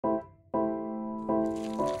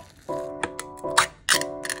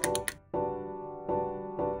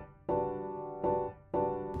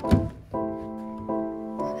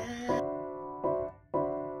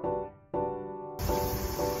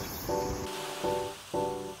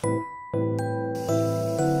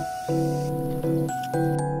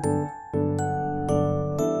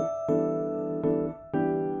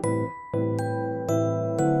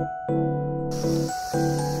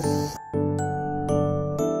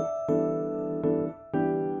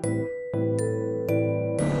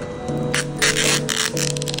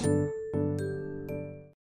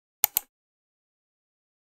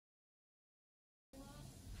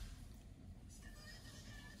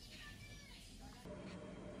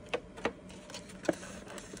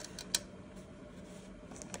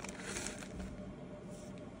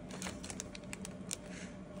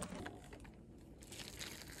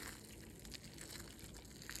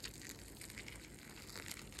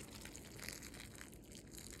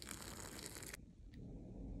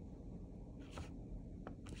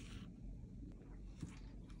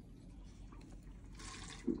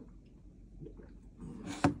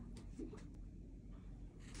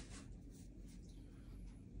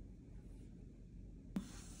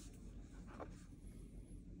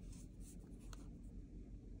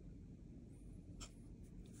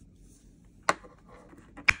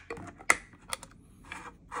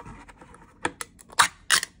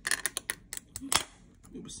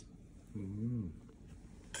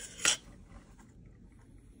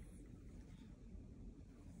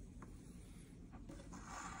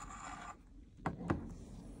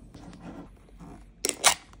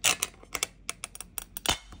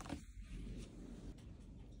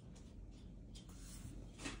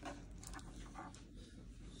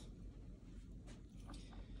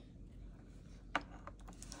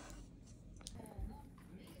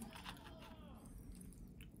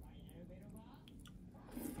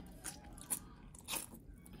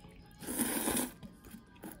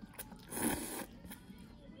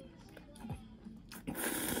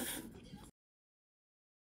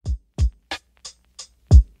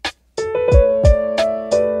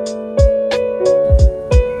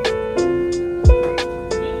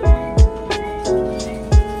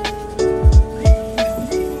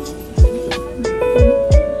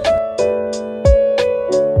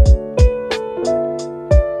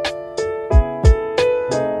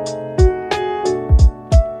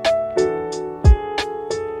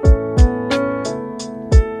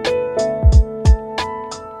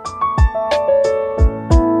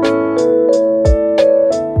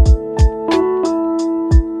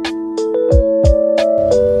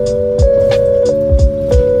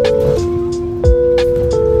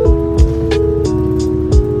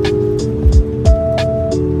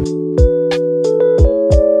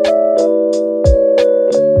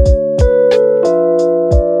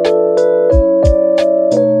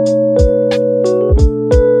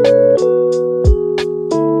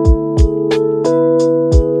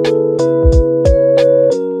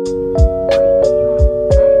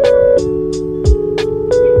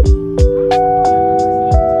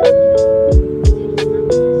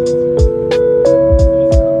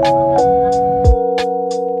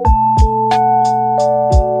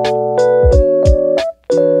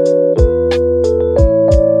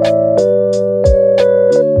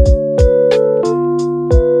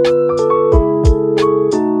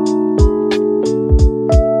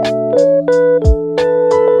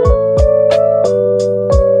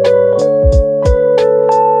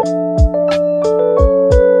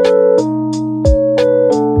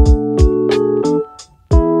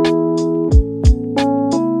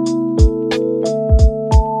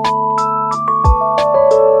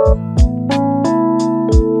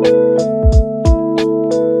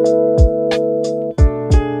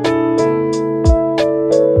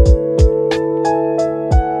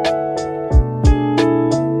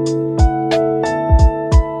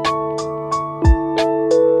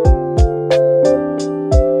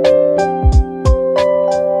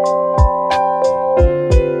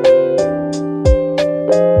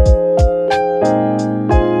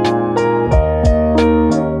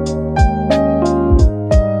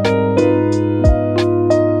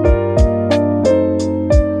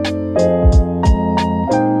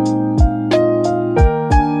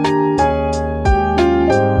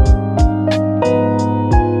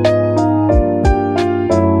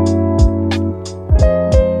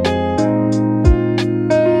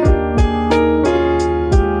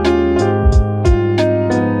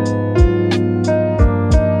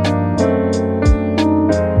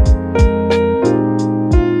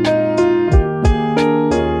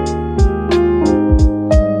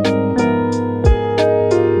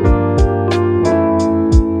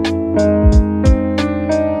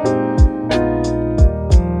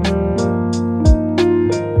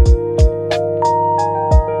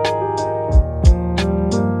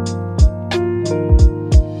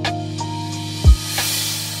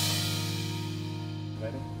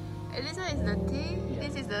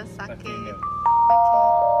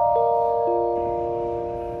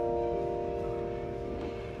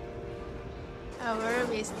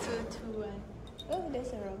is 221. Oh,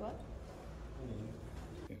 there's a robot.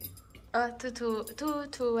 Oh,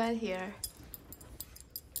 221 here.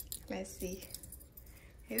 Let's see.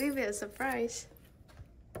 It will be a surprise.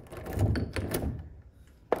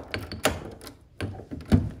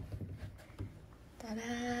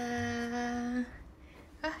 Ta-da!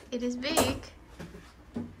 Ah, it is big.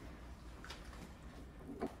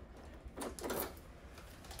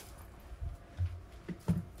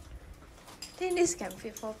 I think this can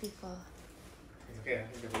fit 4 people. It's okay.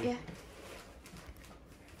 Yeah.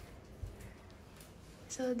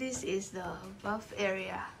 So this is the bath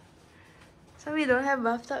area. So we don't have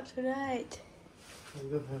bathtub tonight. You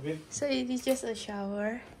don't have it? So it is just a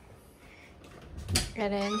shower.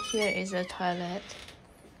 And then here is a toilet.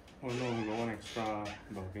 Oh no, we got one extra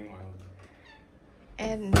bathing oil.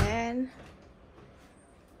 And then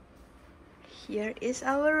here is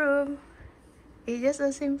our room. It's just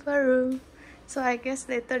a simple room. So I guess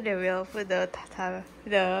later they will put the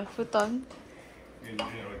futon.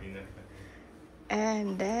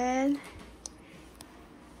 And then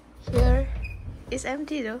here is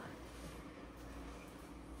empty though.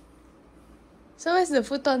 So where's the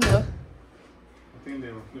futon though? I think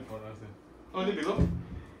they will flip for us then. Oh, is it below?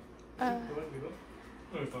 The one below?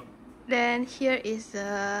 No, it's not. Then here is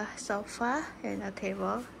the sofa and a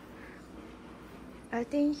table. I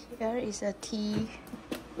think here is a tea.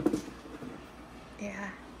 Yeah.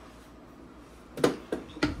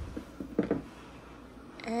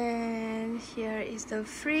 And here is the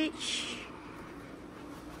fridge.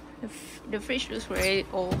 The fridge looks very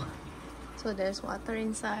old. So there's water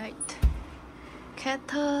inside.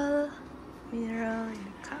 Kettle, mineral,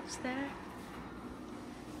 and cups there.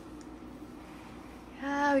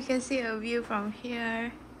 Yeah, we can see a view from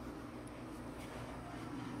here.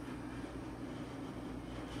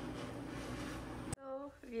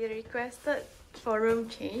 So we requested for room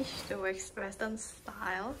change to Western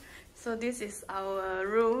style. So this is our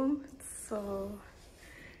room. So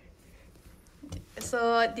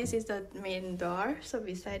this is the main door. So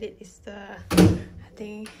beside it is the, I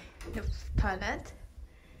think, the toilet.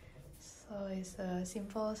 So it's a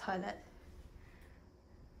simple toilet.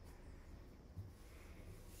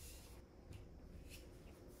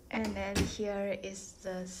 And then here is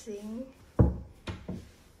the sink.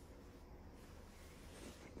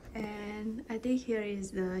 And I think here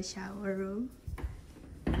is the shower room.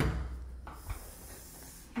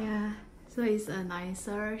 Yeah, so it's a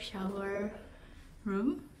nicer shower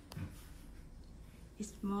room.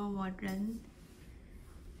 It's more modern.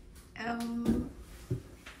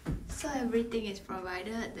 So everything is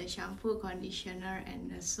provided, the shampoo, conditioner, and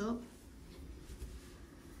the soap.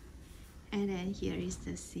 And then here is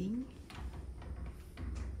the sink.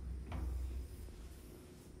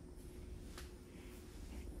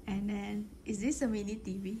 And then, is this a mini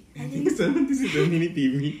TV? I think so. This is a mini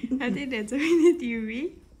TV. I think that's a mini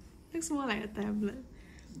TV. Looks more like a tablet.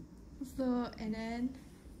 So, and then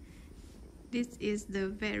this is the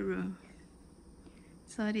bedroom.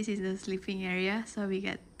 So this is the sleeping area. So we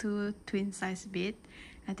get 2 twin size bed.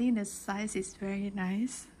 I think the size is very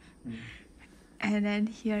nice. And then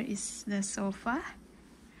here is the sofa.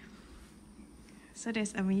 So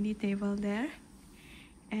there's a mini table there.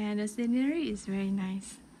 And the scenery is very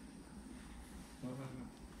nice.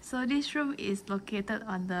 So this room is located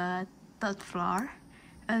on the 3rd floor.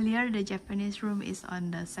 Earlier the Japanese room is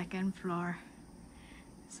on the 2nd floor.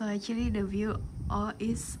 So actually the view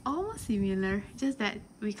is almost similar, just that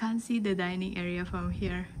we can't see the dining area from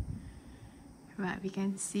here. But we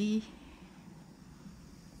can see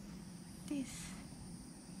this.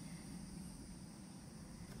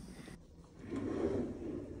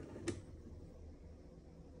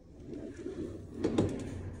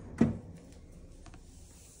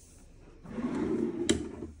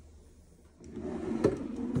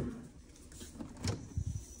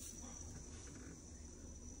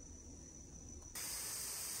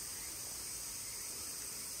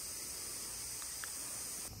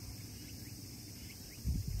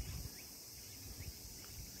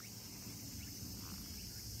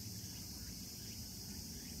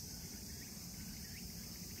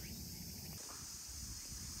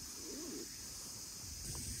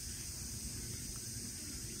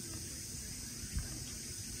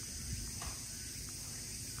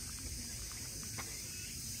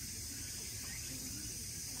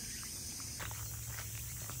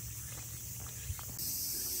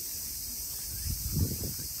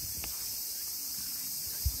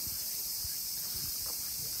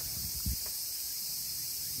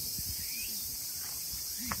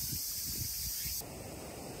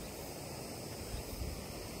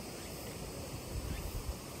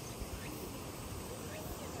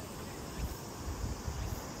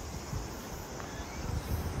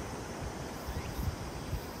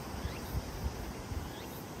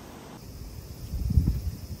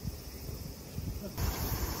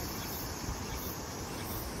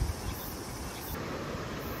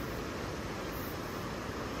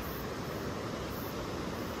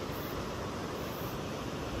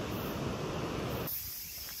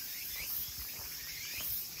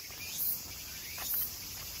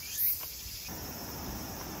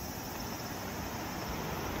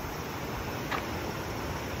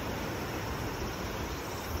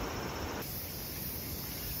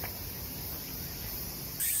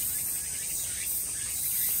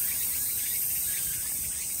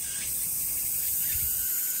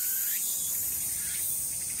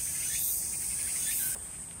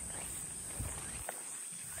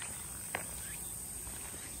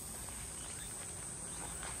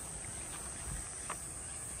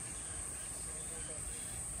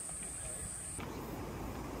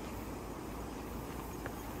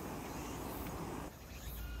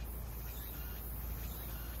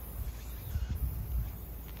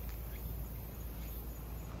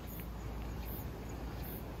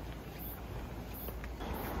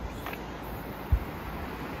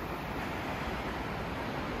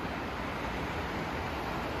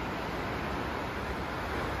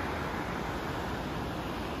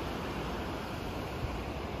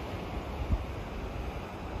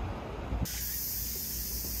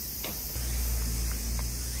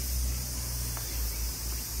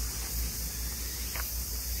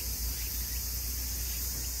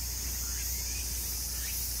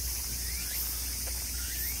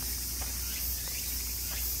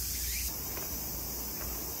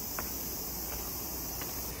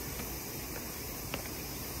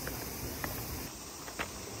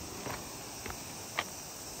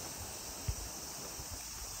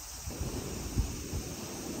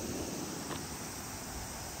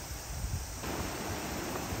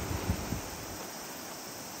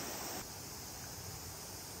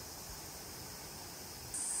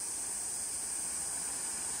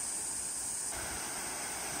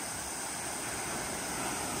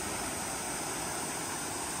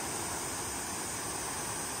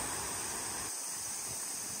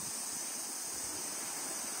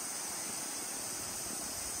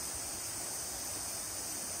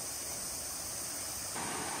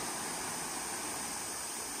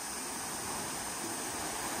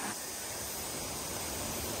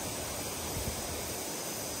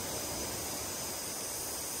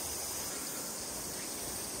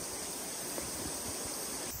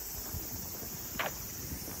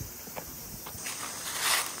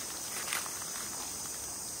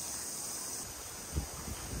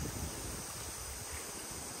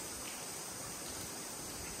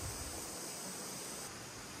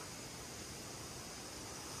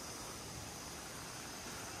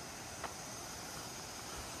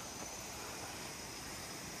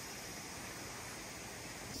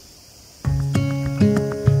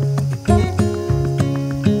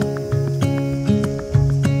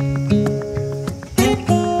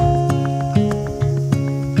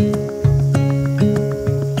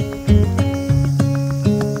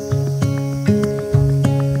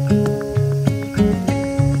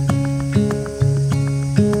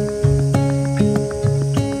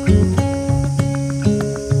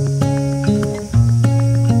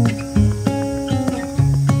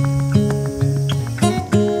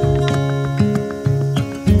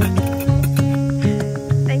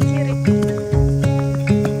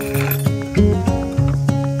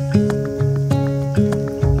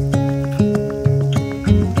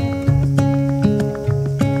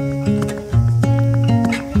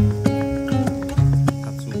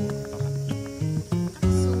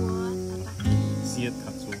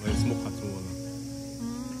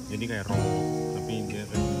 Jadi kayak raw, tapi dia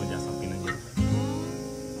cuma diasapin aja.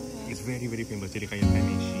 It's very famous. Jadi kayak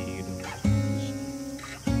Taimeshi gitu.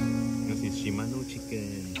 This is Shimano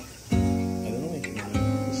chicken. I don't know what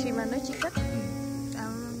Shimano chicken.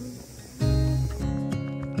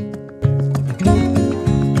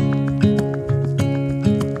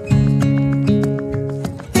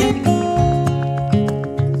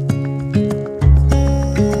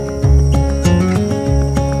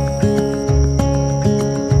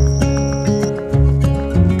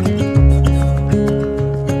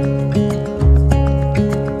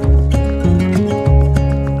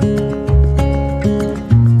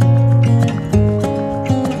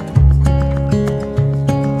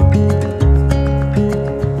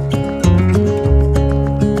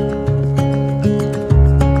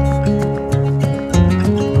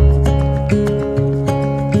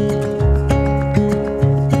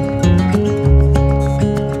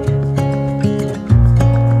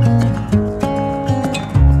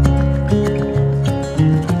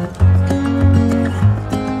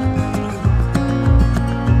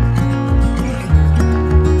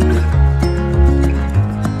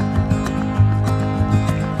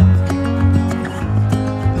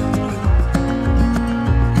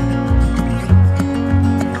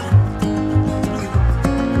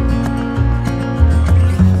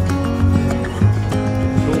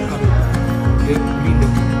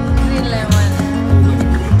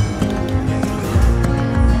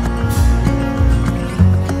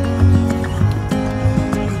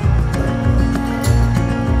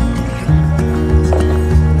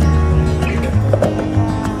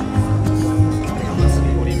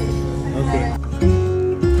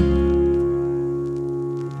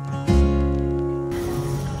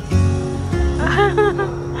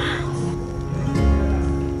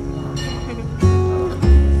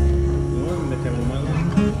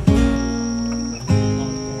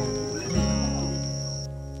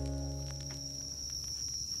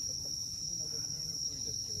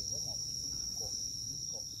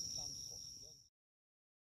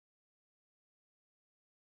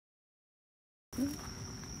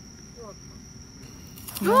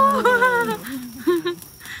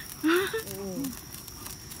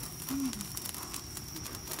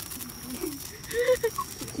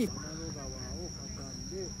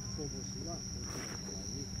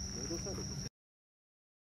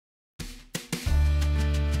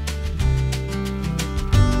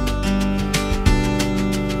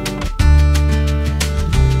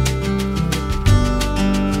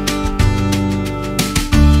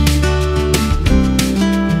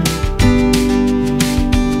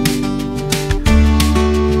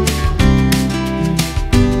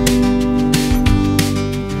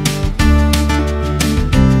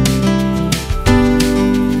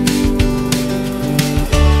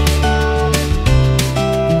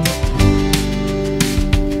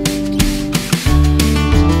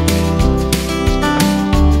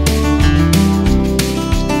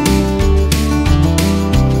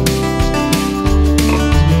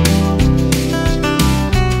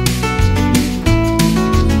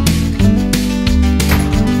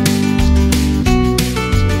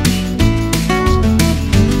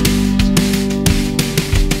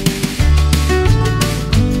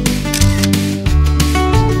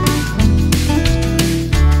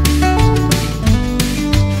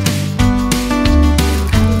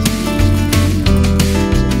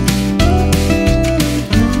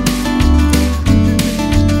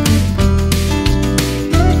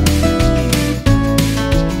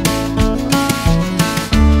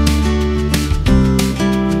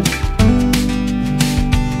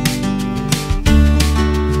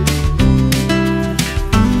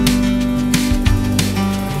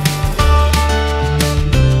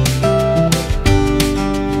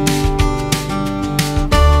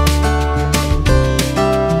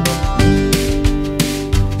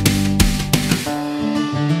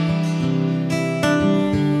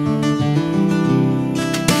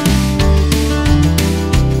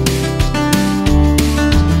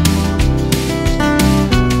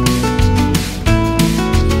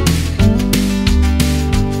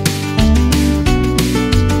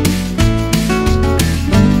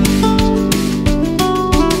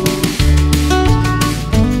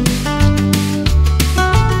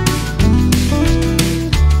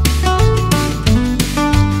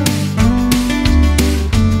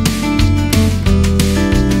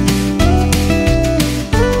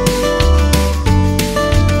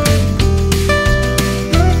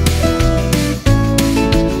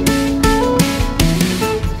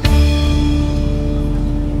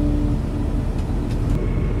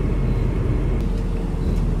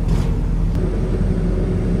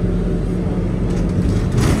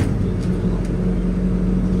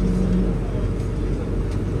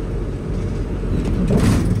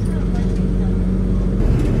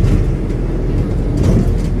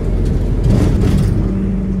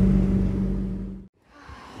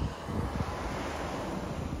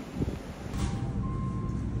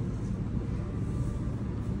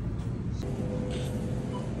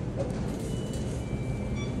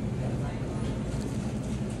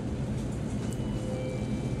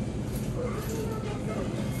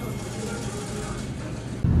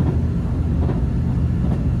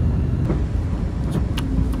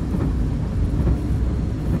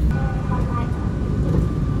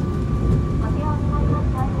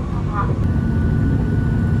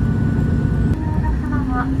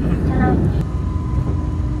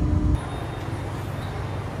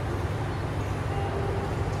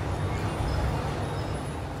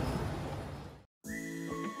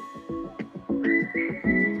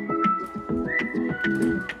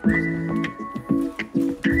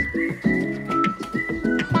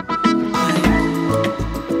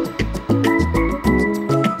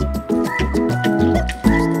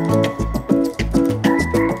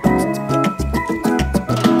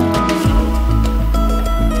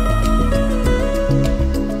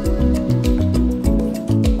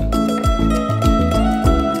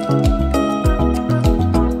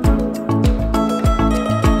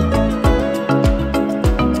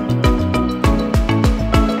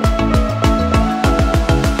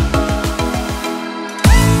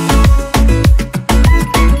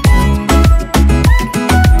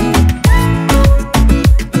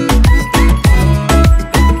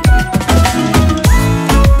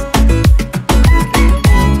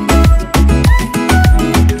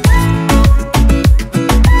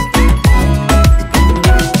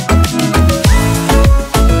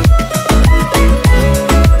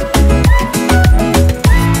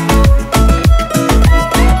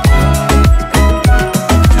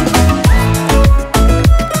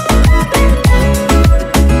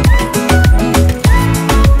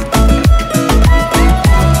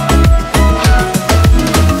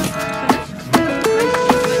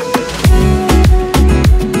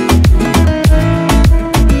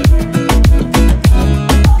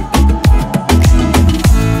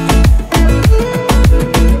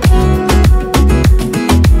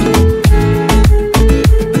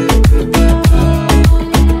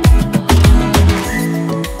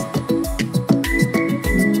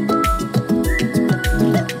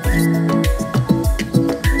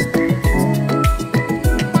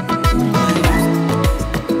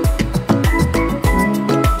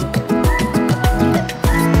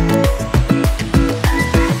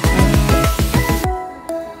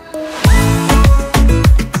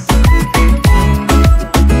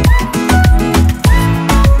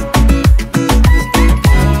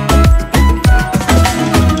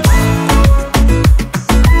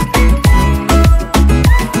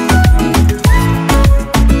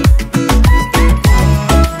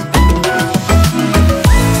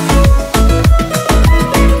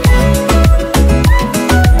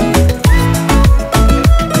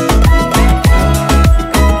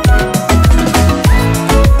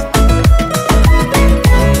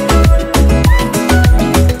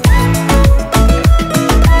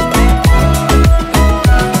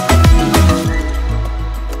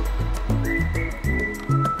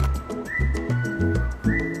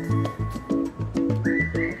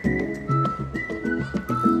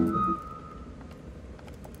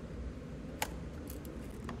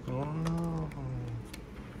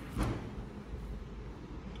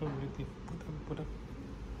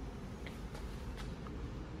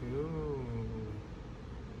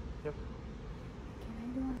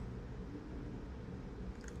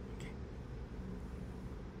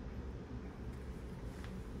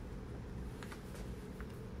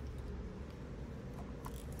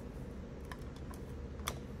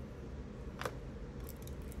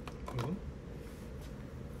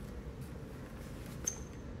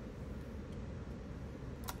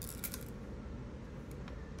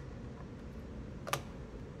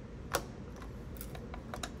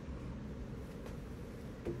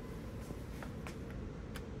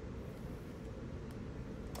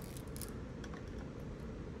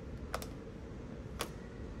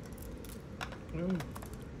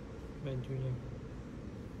 Bajunya.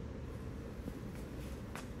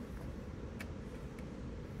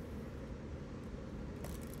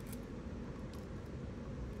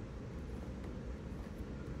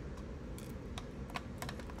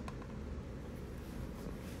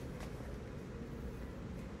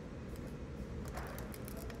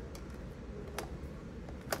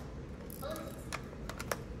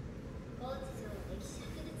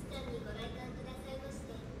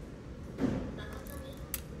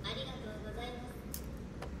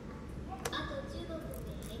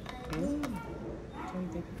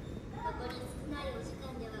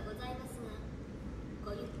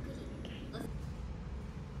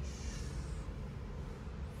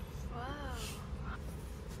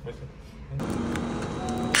 Okay.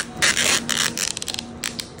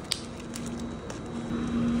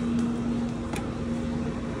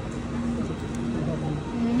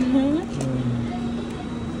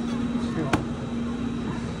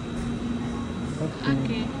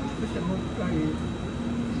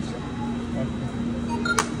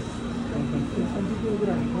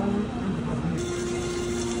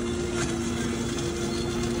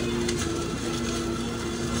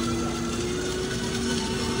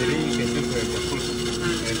 Jadi you can just grab the food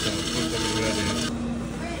and the food everywhere there.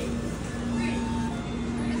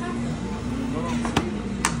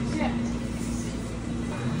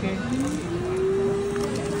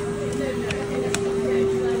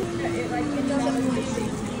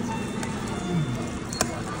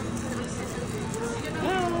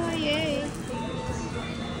 Oh, yay!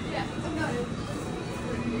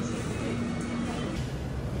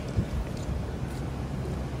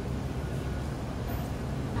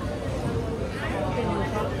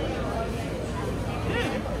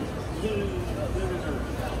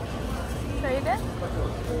 Try that?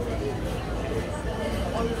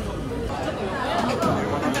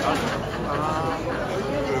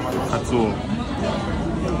 Katsuo.